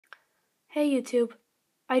Hey YouTube.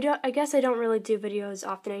 I guess I don't really do videos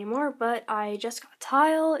often anymore, but I just got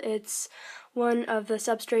tile. It's one of the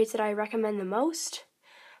substrates that I recommend the most.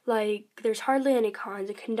 Like, there's hardly any cons.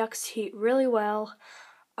 It conducts heat really well.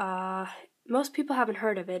 Most people haven't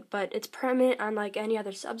heard of it, but it's permanent unlike any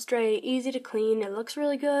other substrate, easy to clean, it looks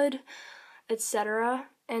really good, etc.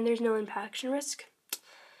 And there's no impaction risk.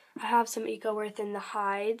 I have some EcoEarth in the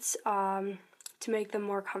hides to make them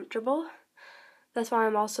more comfortable. That's why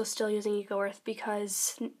I'm also still using EcoEarth,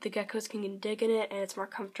 because the geckos can dig in it and it's more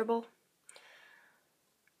comfortable.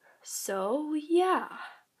 So yeah,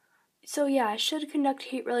 it should conduct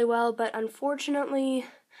heat really well, but unfortunately,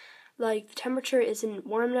 like, the temperature isn't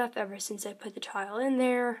warm enough ever since I put the tile in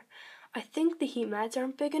there. I think the heat mats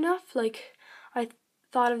aren't big enough. Like, I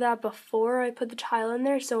thought of that before I put the tile in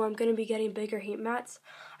there, so I'm going to be getting bigger heat mats.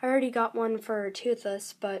 I already got one for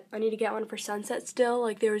Toothless, but I need to get one for Sunset still.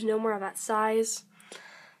 Like, there was no more of that size.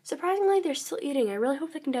 Surprisingly, they're still eating. I really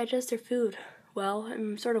hope they can digest their food. Well,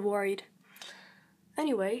 I'm sort of worried.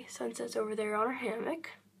 Anyway, Sunset's over there on her hammock.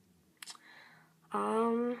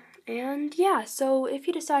 And yeah, so if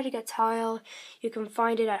you decide to get tile, you can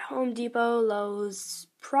find it at Home Depot, Lowe's,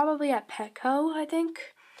 probably at Petco, I think.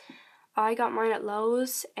 I got mine at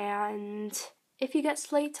Lowe's, and if you get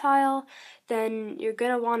slate tile, then you're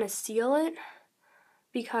gonna want to seal it,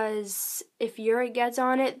 because if urine gets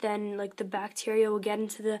on it, then like the bacteria will get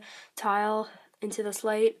into the tile, into the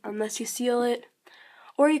slate, unless you seal it.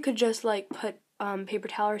 Or you could just like put paper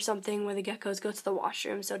towel or something where the geckos go to the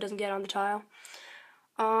washroom so it doesn't get on the tile.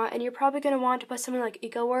 And you're probably going to want to put something like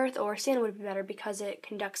EcoEarth, or sand would be better because it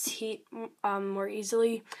conducts heat more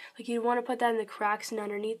easily. Like, you'd want to put that in the cracks and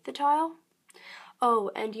underneath the tile.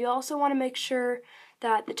 Oh, and you also want to make sure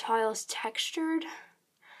that the tile is textured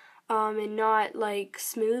and not like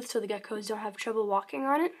smooth, so the geckos don't have trouble walking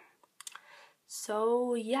on it.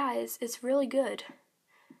 So yeah, it's really good.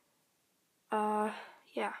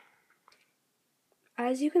 Yeah.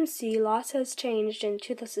 As you can see, lots has changed in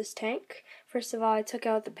Toothless's tank. First of all, I took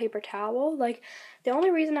out the paper towel. Like, the only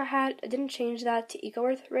reason I didn't change that to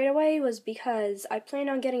EcoEarth right away was because I planned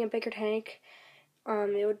on getting a bigger tank.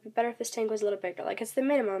 It would be better if this tank was a little bigger. Like, it's the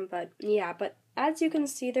minimum, but yeah. But as you can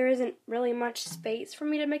see, there isn't really much space for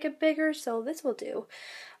me to make it bigger, so this will do.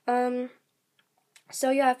 So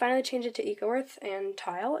yeah, I finally changed it to EcoEarth and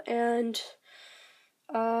tile, and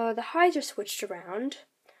the hides are switched around.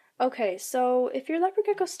 Okay, so if your leopard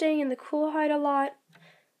gecko is staying in the cool hide a lot,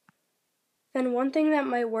 then one thing that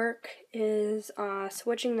might work is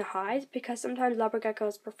switching the hides, because sometimes leopard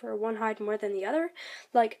geckos prefer one hide more than the other.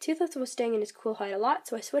 Like, Toothless was staying in his cool hide a lot,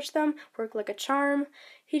 so I switched them, worked like a charm.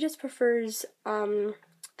 He just prefers the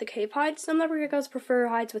cave hide. Some leopard geckos prefer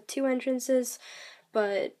hides with 2 entrances,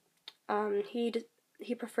 but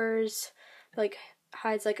he prefers like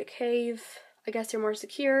hides like a cave. I guess they're more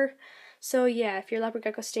secure. So yeah, if your leopard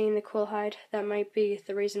gecko staying in the cool hide, that might be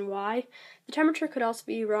the reason why. The temperature could also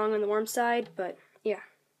be wrong on the warm side, but yeah.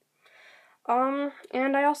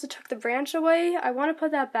 And I also took the branch away. I want to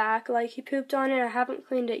put that back. Like, he pooped on it. I haven't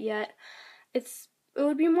cleaned it yet. It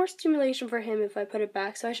would be more stimulation for him if I put it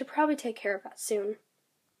back, so I should probably take care of that soon.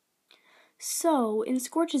 So, in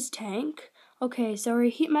Scorch's tank, okay, so her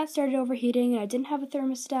heat mat started overheating and I didn't have a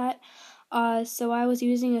thermostat, so I was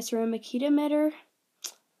using a ceramic heat emitter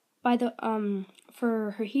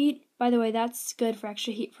for her heat. By the way, that's good for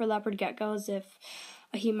extra heat for leopard geckos if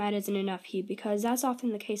a heat mat isn't enough heat, because that's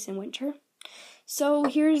often the case in winter. So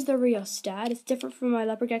here's the rheostat. It's different from my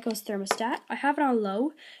leopard gecko's thermostat. I have it on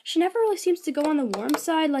low. She never really seems to go on the warm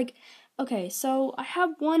side. Like, okay, so I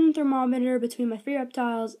have one thermometer between my 3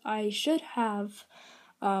 reptiles. I should have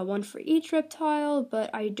one for each reptile,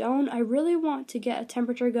 but I don't. I really want to get a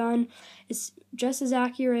temperature gun. It's just as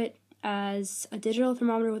accurate as a digital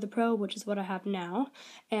thermometer with a probe, which is what I have now,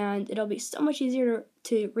 and it'll be so much easier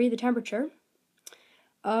to read the temperature.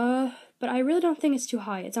 But I really don't think it's too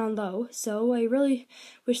high. It's on low, so I really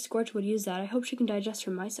wish Scorch would use that. I hope she can digest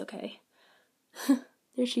her mice okay.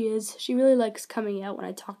 There she is. She really likes coming out when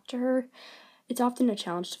I talk to her. It's often a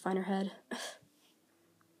challenge to find her head.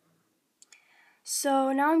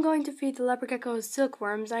 So now I'm going to feed the leopard geckos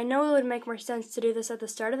silkworms. I know it would make more sense to do this at the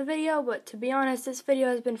start of the video, but to be honest, this video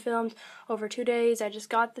has been filmed over 2 days. I just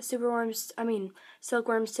got the silkworms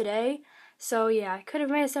today. So yeah, I could have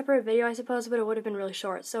made a separate video, I suppose, but it would have been really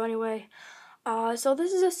short. So anyway, so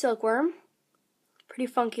this is a silkworm. Pretty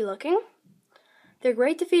funky looking. They're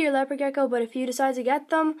great to feed your leopard gecko, but if you decide to get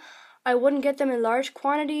them, I wouldn't get them in large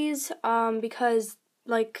quantities, because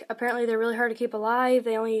like, apparently they're really hard to keep alive.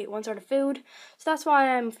 They only eat one sort of food. So that's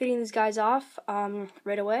why I'm feeding these guys off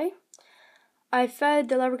right away. I fed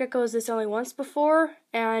the leopard geckos this only once before,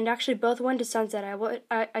 and actually both went to Sunset.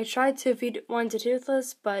 I tried to feed one to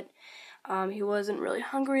Toothless, but he wasn't really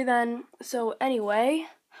hungry then. So anyway,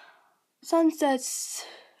 Sunset's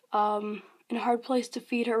in a hard place to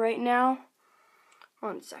feed her right now.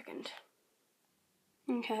 1 second.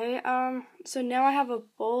 Okay, so now I have a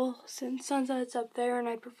bowl since Sunset's up there and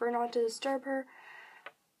I prefer not to disturb her.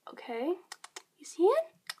 Okay, you see it?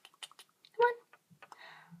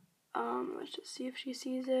 Come on. Let's just see if she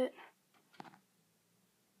sees it.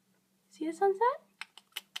 See it, Sunset?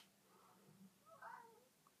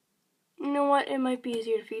 You know what? It might be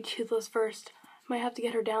easier to feed Toothless first. Might have to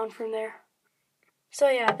get her down from there. So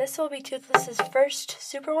yeah, this will be Toothless's first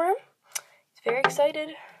superworm. He's very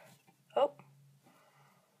excited. Oh.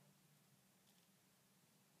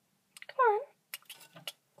 Come on.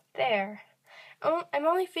 There. I'm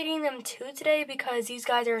only feeding them 2 today because these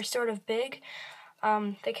guys are sort of big.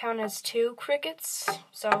 They count as 2 crickets,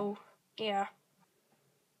 so yeah.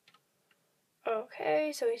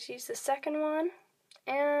 Okay, so he sees the second one,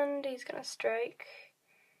 and he's gonna strike.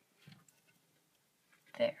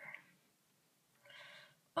 There.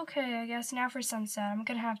 Okay, I guess now for Sunset. I'm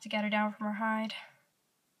gonna have to get her down from her hide.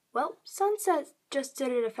 Well, Sunset just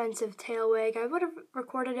did a defensive tail wag. I would have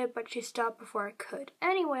recorded it, but she stopped before I could.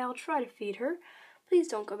 Anyway, I'll try to feed her. Please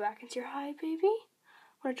don't go back into your hide, baby.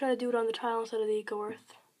 I'm gonna try to do it on the tile instead of the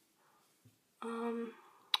eco-earth.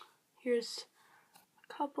 Here's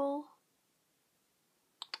a couple.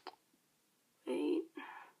 Wait.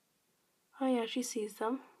 Oh yeah, she sees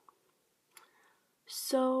them.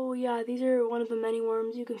 So yeah, these are one of the many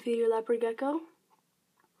worms you can feed your leopard gecko.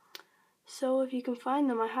 So if you can find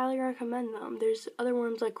them, I highly recommend them. There's other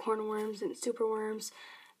worms like cornworms and superworms,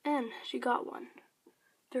 and she got one.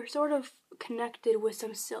 They're sort of connected with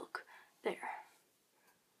some silk. There.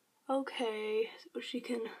 Okay, so she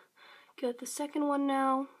can get the second one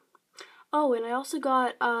now. Oh, and I also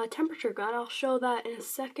got a temperature gun. I'll show that in a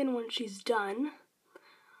second when she's done.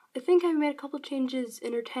 I think I've made a couple changes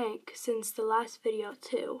in her tank since the last video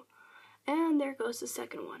too. And there goes the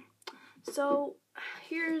second one. So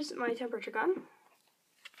here's my temperature gun.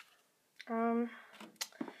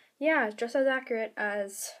 Yeah, just as accurate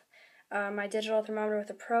as my digital thermometer with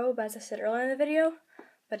a probe, as I said earlier in the video,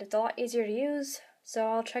 but it's a lot easier to use. So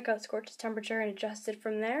I'll check out Scorch's temperature and adjust it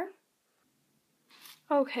from there.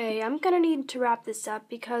 Okay, I'm gonna need to wrap this up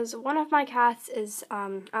because one of my cats is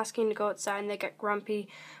asking to go outside and they get grumpy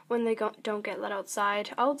when they don't get let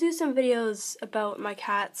outside. I'll do some videos about my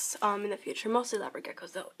cats in the future, mostly leopard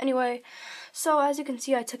geckos though. Anyway, so as you can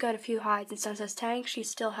see, I took out a few hides in Sunset's tank. She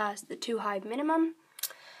still has the 2 hide minimum.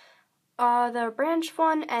 The branch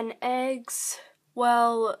one and eggs,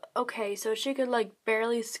 well, okay, so she could like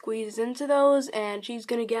barely squeeze into those and she's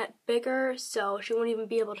gonna get bigger, so she won't even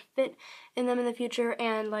be able to fit in them in the future.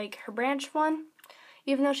 And like her branch one,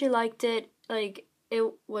 even though she liked it, like it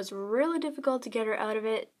was really difficult to get her out of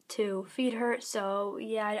it to feed her, so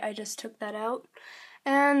yeah, I just took that out.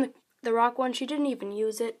 And the rock one, she didn't even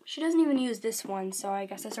use it. She doesn't even use this one, so I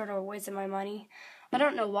guess I sort of wasted my money. I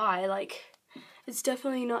don't know why, like, it's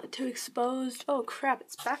definitely not too exposed. Oh crap,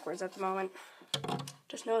 it's backwards at the moment.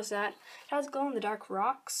 Just noticed that. It has glow-in-the-dark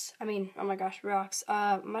rocks. Oh my gosh, rocks.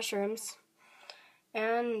 Mushrooms.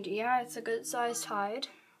 And yeah, it's a good sized hide.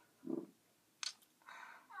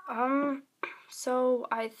 So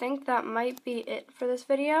I think that might be it for this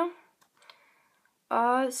video.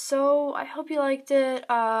 So I hope you liked it.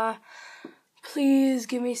 Please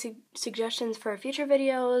give me suggestions for future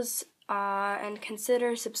videos, and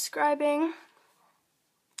consider subscribing.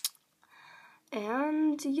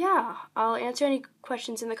 And yeah, I'll answer any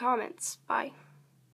questions in the comments. Bye.